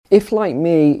If, like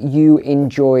me, you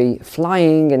enjoy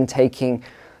flying and taking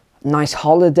nice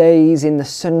holidays in the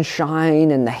sunshine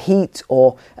and the heat,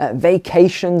 or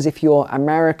vacations if you're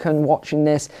American watching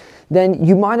this, then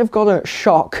you might have got a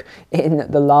shock in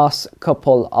the last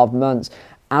couple of months.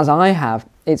 As I have,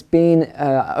 it's been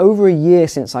over a year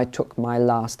since I took my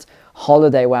last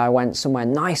holiday where I went somewhere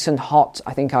nice and hot.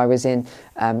 I think I was in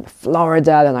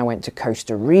Florida, then I went to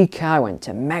Costa Rica, I went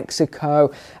to Mexico.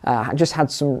 I just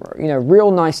had some,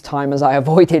 real nice time as I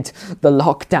avoided the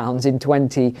lockdowns in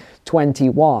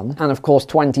 2021 and of course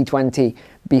 2020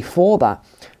 before that.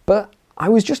 But I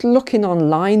was just looking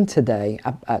online today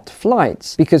at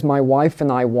flights because my wife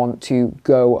and I want to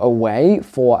go away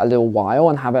for a little while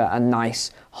and have a nice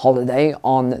holiday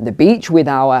on the beach with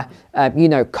our,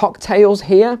 cocktails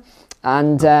here.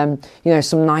 And,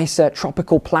 some nice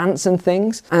tropical plants and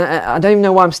things. I don't even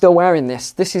know why I'm still wearing this.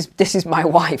 This is my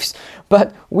wife's.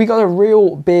 But we got a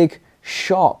real big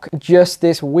shock just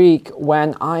this week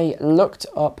when I looked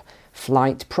up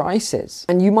flight prices.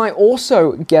 And you might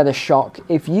also get a shock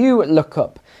if you look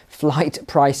up flight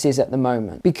prices at the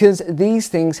moment, because these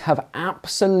things have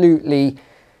absolutely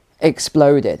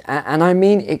exploded. And I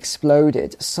mean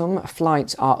exploded. Some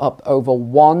flights are up over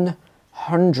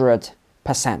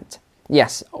 100%.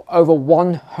 Yes, over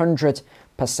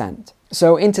 100%.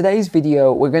 So in today's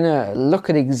video, we're going to look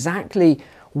at exactly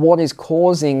what is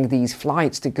causing these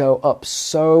flights to go up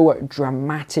so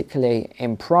dramatically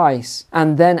in price,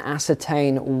 and then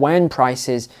ascertain when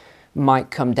prices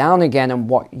might come down again and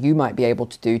what you might be able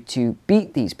to do to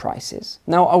beat these prices.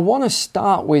 Now, I want to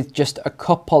start with just a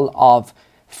couple of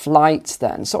flights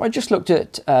then. So I just looked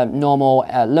at normal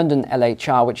London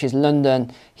LHR, which is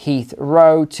London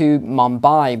Heathrow to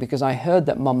Mumbai, because I heard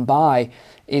that Mumbai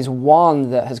is one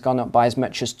that has gone up by as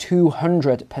much as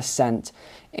 200%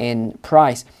 in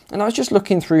price. And I was just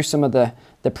looking through some of the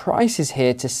prices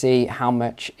here to see how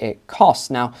much it costs.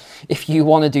 Now, if you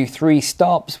want to do 3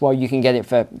 stops, well, you can get it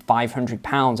for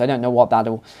 £500. I don't know what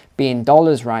that'll be in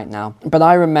dollars right now. But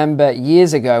I remember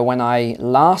years ago when I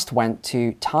last went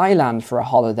to Thailand for a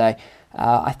holiday,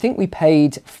 I think we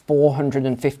paid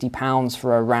 £450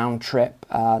 for a round trip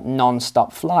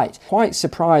non-stop flight. Quite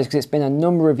surprised because it's been a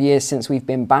number of years since we've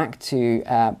been back to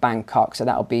Bangkok, so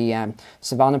that'll be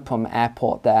Suvarnabhumi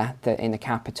airport there in the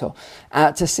capital,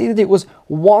 to see that it was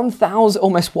 1,000,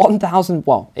 almost 1,000,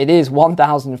 well, it is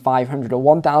 1,500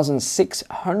 or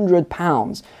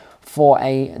 £1,600 for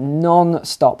a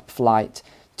non-stop flight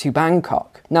to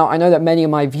Bangkok. Now, I know that many of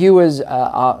my viewers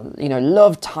love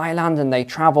Thailand, and they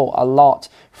travel a lot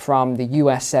from the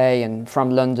USA and from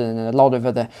London and a lot of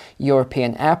other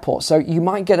European airports. So you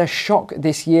might get a shock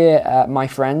this year, my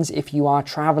friends, if you are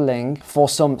traveling for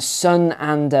some sun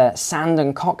and sand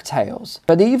and cocktails.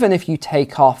 But even if you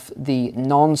take off the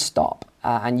non-stop,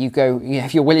 and you go,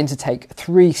 if you're willing to take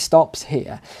 3 stops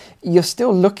here, you're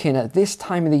still looking at this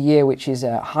time of the year, which is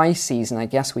a high season, I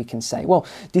guess we can say. Well,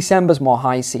 December's more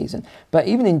high season, but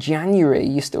even in January,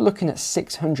 you're still looking at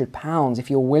 £600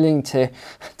 if you're willing to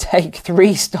take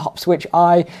 3 stops, which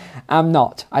I am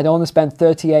not. I don't want to spend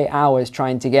 38 hours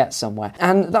trying to get somewhere.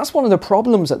 And that's one of the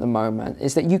problems at the moment,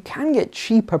 is that you can get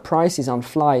cheaper prices on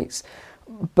flights,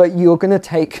 but you're going to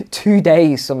take 2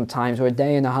 days sometimes, or a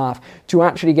day and a half, to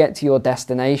actually get to your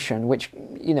destination, which,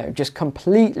 just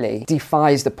completely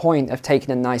defies the point of taking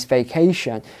a nice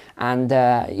vacation and,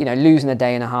 losing a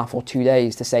day and a half or 2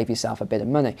 days to save yourself a bit of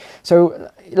money. So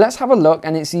let's have a look,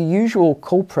 and it's the usual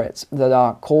culprits that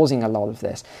are causing a lot of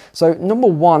this. So number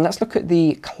one, let's look at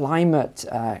the climate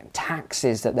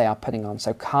taxes that they are putting on,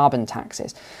 so carbon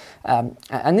taxes.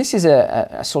 And this is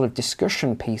a sort of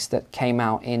discussion piece that came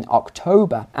out in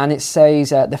October, and it says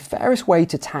the fairest way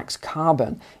to tax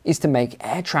carbon is to make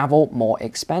air travel more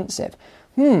expensive.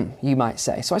 You might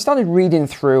say. So I started reading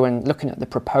through and looking at the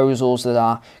proposals that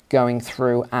are going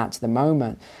through at the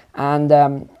moment.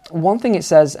 And one thing it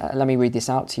says, let me read this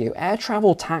out to you. Air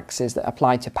travel taxes that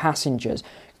apply to passengers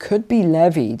could be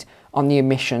levied on the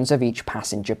emissions of each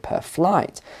passenger per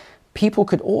flight. People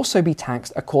could also be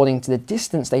taxed according to the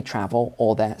distance they travel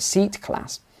or their seat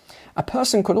class. A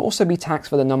person could also be taxed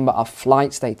for the number of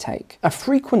flights they take. A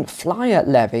frequent flyer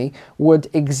levy would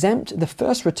exempt the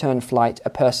first return flight a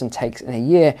person takes in a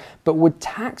year, but would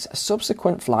tax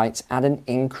subsequent flights at an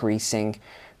increasing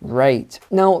rate.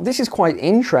 Now, this is quite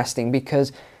interesting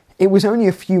because it was only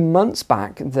a few months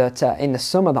back that in the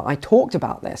summer that I talked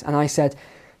about this, and I said,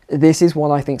 this is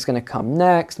what I think is going to come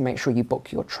next. Make sure you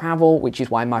book your travel, which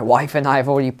is why my wife and I have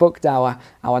already booked our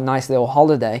nice little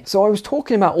holiday. So I was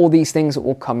talking about all these things that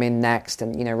will come in next,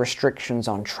 and restrictions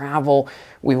on travel.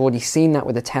 We've already seen that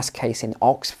with a test case in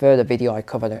Oxford, a video I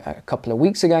covered a couple of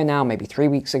weeks ago now, maybe 3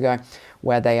 weeks ago,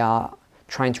 where they are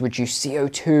trying to reduce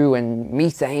CO2 and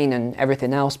methane and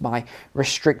everything else by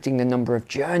restricting the number of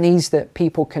journeys that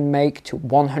people can make to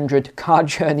 100 car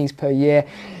journeys per year.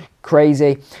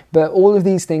 Crazy. But all of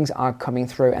these things are coming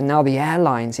through, and now the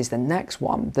airlines is the next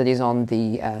one that is on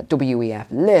the WEF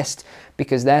list,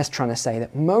 because they're trying to say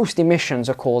that most emissions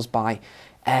are caused by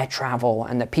air travel,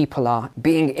 and that people are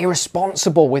being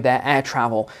irresponsible with their air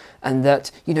travel, and that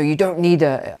you don't need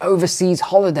a overseas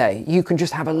holiday, you can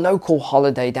just have a local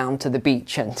holiday down to the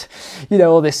beach, and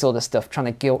all this sort of stuff, trying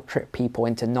to guilt trip people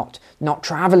into not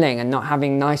traveling and not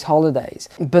having nice holidays.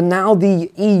 But now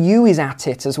the EU is at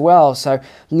it as well, so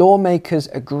lawmakers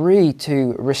agree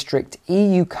to restrict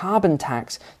EU carbon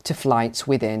tax to flights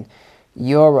within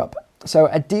Europe. So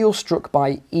a deal struck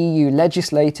by EU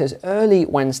legislators early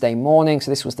Wednesday morning,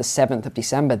 so this was the 7th of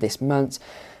December this month,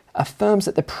 affirms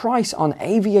that the price on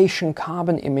aviation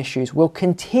carbon emissions will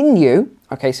continue,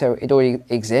 okay, so it already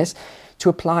exists, to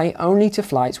apply only to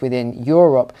flights within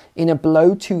Europe, in a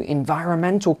blow to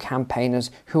environmental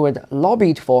campaigners who had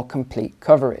lobbied for complete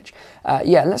coverage.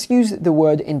 Let's use the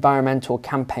word environmental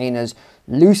campaigners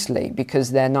loosely, because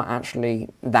they're not actually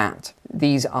that.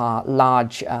 These are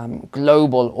large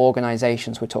global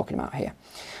organizations we're talking about here.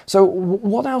 So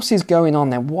what else is going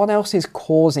on there? What else is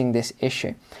causing this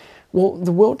issue? Well,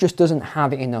 the world just doesn't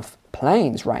have enough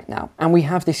planes right now. And we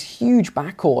have this huge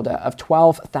backorder of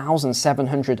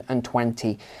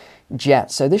 12,720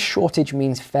 jets. So this shortage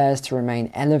means fares to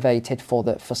remain elevated for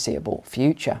the foreseeable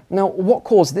future. Now, what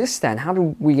caused this then? How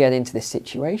did we get into this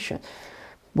situation?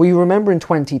 Well, you remember in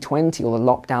 2020, when the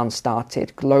lockdown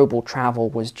started, global travel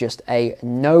was just a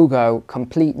no-go,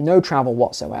 complete no travel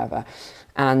whatsoever.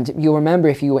 And you'll remember,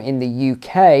 if you were in the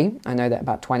UK, I know that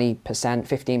about 20%,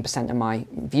 15% of my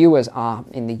viewers are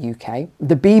in the UK.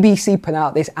 The BBC put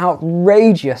out this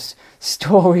outrageous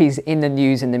stories in the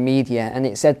news and the media, and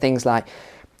it said things like,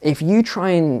 if you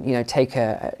try and take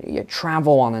a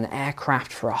travel on an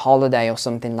aircraft for a holiday or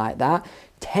something like that,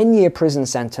 10-year prison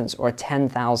sentence or a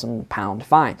 £10,000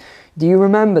 fine. Do you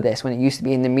remember this, when it used to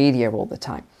be in the media all the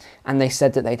time? And they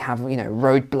said that they'd have,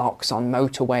 roadblocks on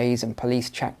motorways and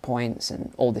police checkpoints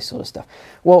and all this sort of stuff.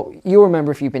 Well, you'll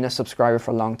remember, if you've been a subscriber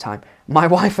for a long time, my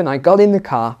wife and I got in the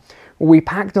car, we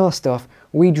packed our stuff,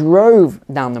 we drove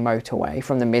down the motorway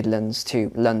from the Midlands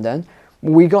to London.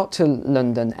 We got to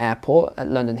London Airport at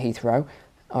London Heathrow.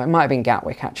 It might have been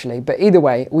Gatwick actually, but either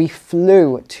way, we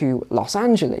flew to Los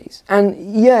Angeles. And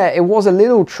yeah, it was a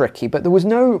little tricky, but there was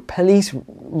no police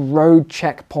road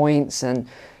checkpoints and,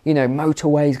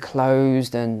 motorways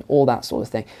closed and all that sort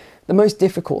of thing. The most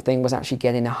difficult thing was actually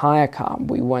getting a hire car.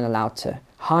 We weren't allowed to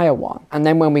hire one. And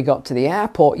then when we got to the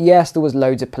airport, yes, there was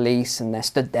loads of police, and they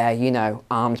stood there,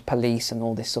 armed police and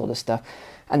all this sort of stuff.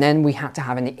 And then we had to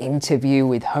have an interview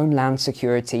with Homeland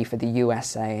Security for the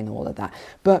USA and all of that.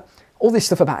 But all this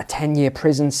stuff about a 10-year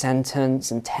prison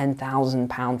sentence and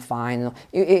 £10,000 fine,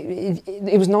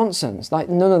 it was nonsense. Like,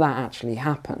 none of that actually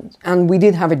happened. And we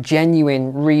did have a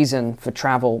genuine reason for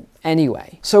travel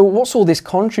anyway. So what's all this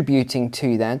contributing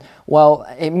to then? Well,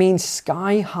 it means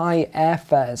sky-high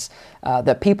airfares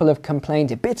that people have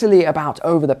complained bitterly about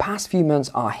over the past few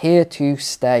months are here to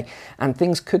stay, and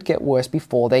things could get worse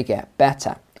before they get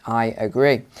better. I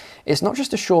agree. It's not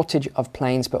just a shortage of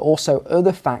planes, but also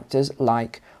other factors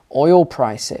like oil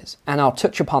prices, and I'll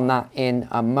touch upon that in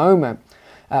a moment.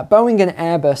 Boeing and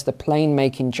Airbus, the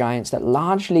plane-making giants that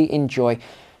largely enjoy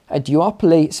a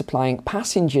duopoly supplying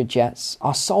passenger jets,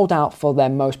 are sold out for their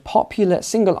most popular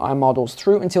single-aisle models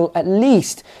through until at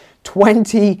least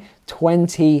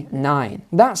 2029.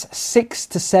 That's 6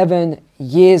 to 7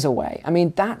 years away. I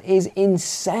mean, that is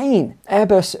insane.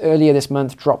 Airbus earlier this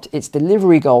month dropped its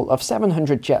delivery goal of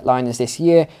 700 jetliners this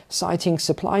year, citing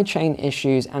supply chain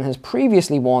issues, and has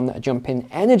previously warned that a jump in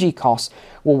energy costs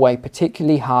will weigh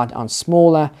particularly hard on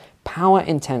smaller,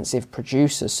 power-intensive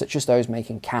producers such as those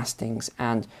making castings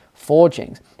and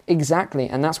forgings. Exactly,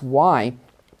 and that's why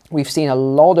we've seen a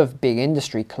lot of big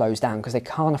industry close down, because they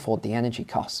can't afford the energy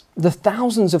costs. The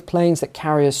thousands of planes that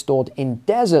carriers stored in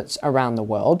deserts around the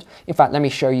world. In fact, let me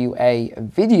show you a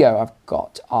video I've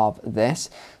got of this.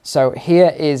 So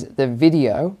here is the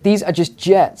video. These are just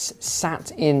jets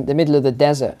sat in the middle of the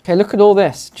desert. Okay, look at all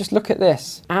this. Just look at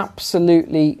this.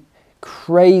 Absolutely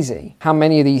crazy how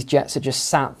many of these jets are just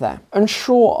sat there.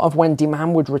 Unsure of when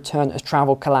demand would return as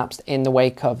travel collapsed in the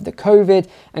wake of the COVID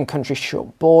and countries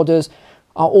shut borders,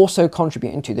 are also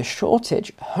contributing to the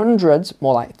shortage. Hundreds,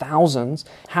 more like thousands,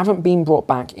 haven't been brought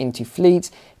back into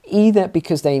fleets, either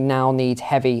because they now need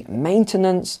heavy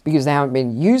maintenance, because they haven't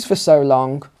been used for so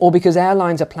long, or because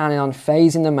airlines are planning on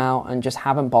phasing them out and just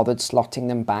haven't bothered slotting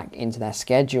them back into their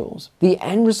schedules. The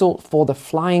end result for the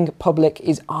flying public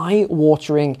is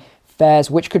eye-watering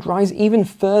fares, which could rise even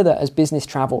further as business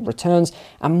travel returns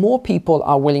and more people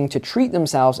are willing to treat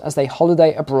themselves as they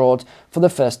holiday abroad for the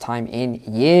first time in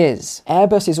years.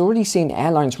 Airbus is already seeing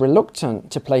airlines reluctant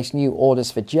to place new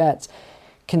orders for jets,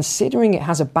 considering it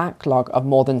has a backlog of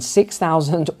more than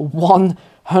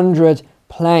 6,100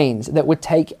 planes that would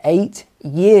take 8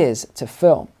 years to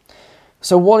fill.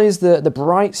 So what is the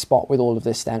bright spot with all of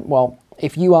this then? Well,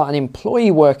 if you are an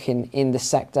employee working in the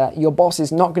sector, your boss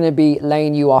is not going to be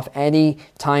laying you off any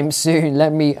time soon,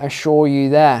 let me assure you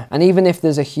there. And even if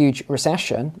there's a huge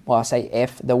recession, well, I say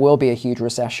if, there will be a huge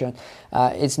recession,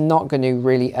 it's not going to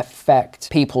really affect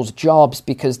people's jobs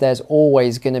because there's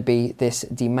always going to be this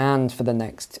demand for the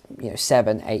next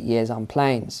 7-8 years on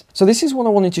planes. So this is what I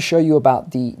wanted to show you about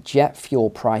the jet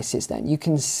fuel prices then. You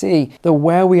can see that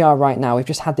where we are right now, we've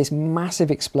just had this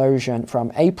massive explosion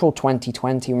from April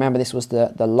 2020. Remember, this was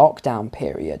the lockdown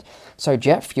period. So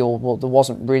jet fuel, well, there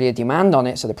wasn't really a demand on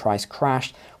it, so the price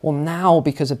crashed. Well, now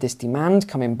because of this demand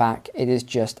coming back, it is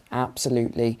just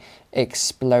absolutely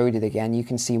exploded again. You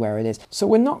can see where it is. So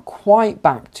we're not quite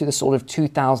back to the sort of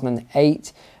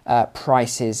 2008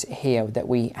 prices here that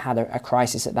we had a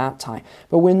crisis at that time,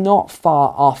 but we're not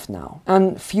far off now.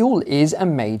 And fuel is a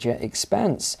major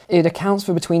expense. It accounts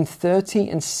for between 30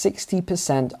 and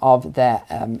 60% of their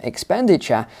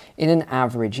expenditure in an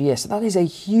average year. So that is a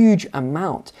huge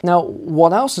amount. Now,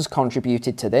 what else has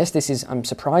contributed to this? I'm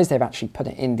surprised they've actually put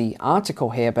it in the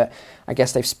article here, but I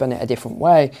guess they've spun it a different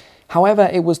way. However,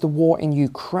 it was the war in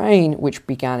Ukraine, which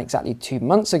began exactly 2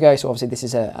 months ago, so obviously this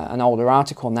is an older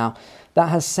article now, that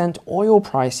has sent oil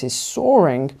prices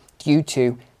soaring due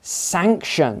to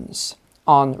sanctions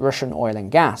on Russian oil and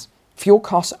gas. Fuel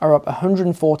costs are up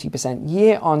 140%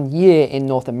 year on year in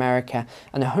North America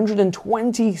and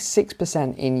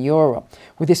 126% in Europe,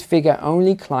 with this figure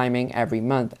only climbing every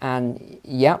month. And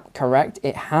yep, correct,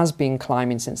 it has been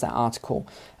climbing since that article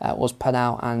was put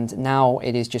out, and now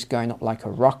it is just going up like a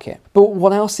rocket. But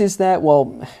what else is there?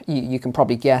 Well, you can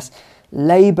probably guess.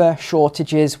 Labor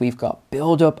shortages, we've got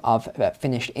buildup of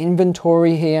finished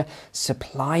inventory here,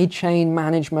 supply chain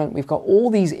management, we've got all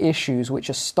these issues which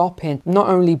are stopping not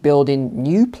only building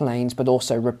new planes but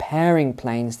also repairing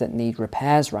planes that need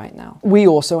repairs right now. We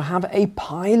also have a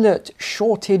pilot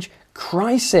shortage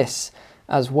crisis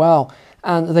as well.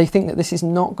 And they think that this is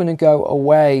not going to go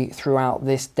away throughout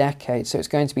this decade. So it's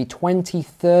going to be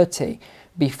 2030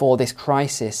 before this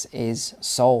crisis is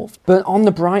solved. But on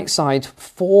the bright side,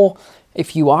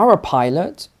 if you are a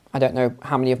pilot, I don't know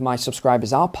how many of my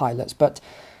subscribers are pilots, but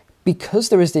because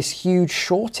there is this huge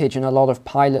shortage and a lot of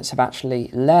pilots have actually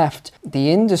left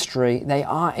the industry, they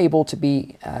are able to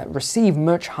receive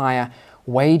much higher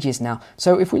wages now.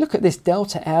 So if we look at this,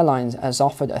 Delta Airlines has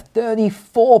offered a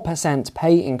 34%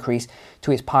 pay increase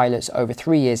to its pilots over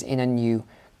 3 years in a new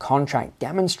contract,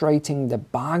 demonstrating the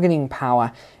bargaining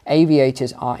power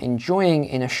aviators are enjoying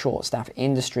in a short-staff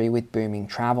industry with booming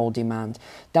travel demand.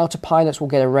 Delta pilots will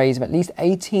get a raise of at least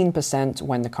 18%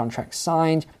 when the contract's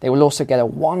signed. They will also get a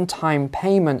one-time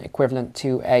payment equivalent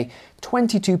to a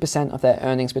 22% of their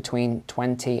earnings between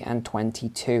 20 and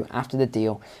 22 after the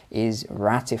deal is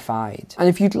ratified. And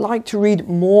if you'd like to read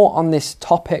more on this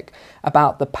topic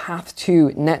about the path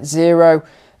to net zero,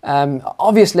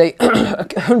 obviously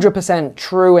 100%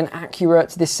 true and accurate,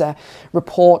 this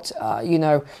report,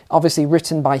 obviously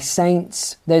written by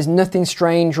saints. There's nothing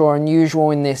strange or unusual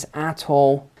in this at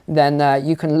all. Then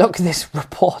you can look this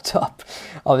report up.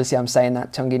 Obviously I'm saying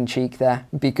that tongue-in-cheek there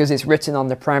because it's written on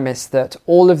the premise that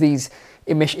all of these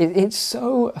emissions, it's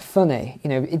so funny,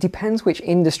 it depends which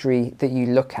industry that you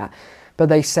look at, but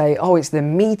they say, oh, it's the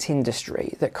meat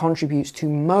industry that contributes to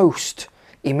most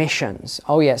emissions.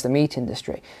 Oh yeah, it's the meat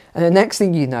industry. And the next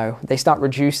thing you know, they start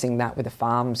reducing that with the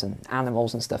farms and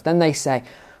animals and stuff. Then they say,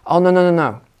 oh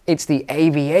no, it's the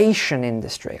aviation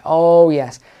industry. Oh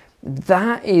yes,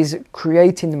 that is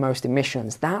creating the most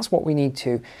emissions. That's what we need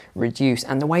to reduce.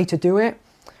 And the way to do it,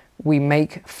 we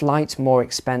make flights more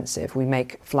expensive. We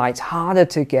make flights harder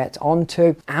to get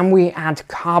onto, and we add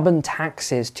carbon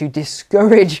taxes to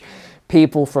discourage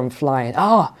people from flying.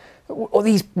 All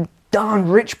these darn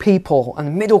rich people and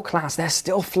the middle class, they're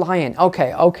still flying.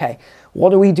 Okay, what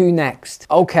do we do next?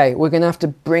 Okay, we're going to have to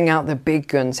bring out the big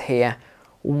guns here.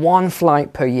 1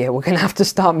 flight per year. We're going to have to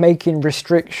start making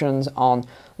restrictions on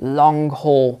long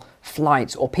haul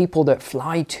flights or people that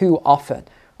fly too often.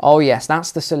 Oh yes,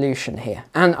 that's the solution here.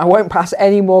 And I won't pass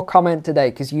any more comment today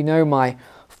because you know my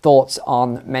thoughts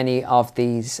on many of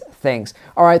these things.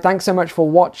 All right, thanks so much for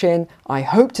watching. I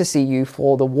hope to see you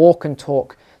for the walk and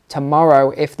talk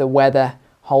tomorrow if the weather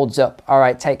holds up. All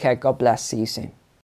right, take care. God bless. See you soon.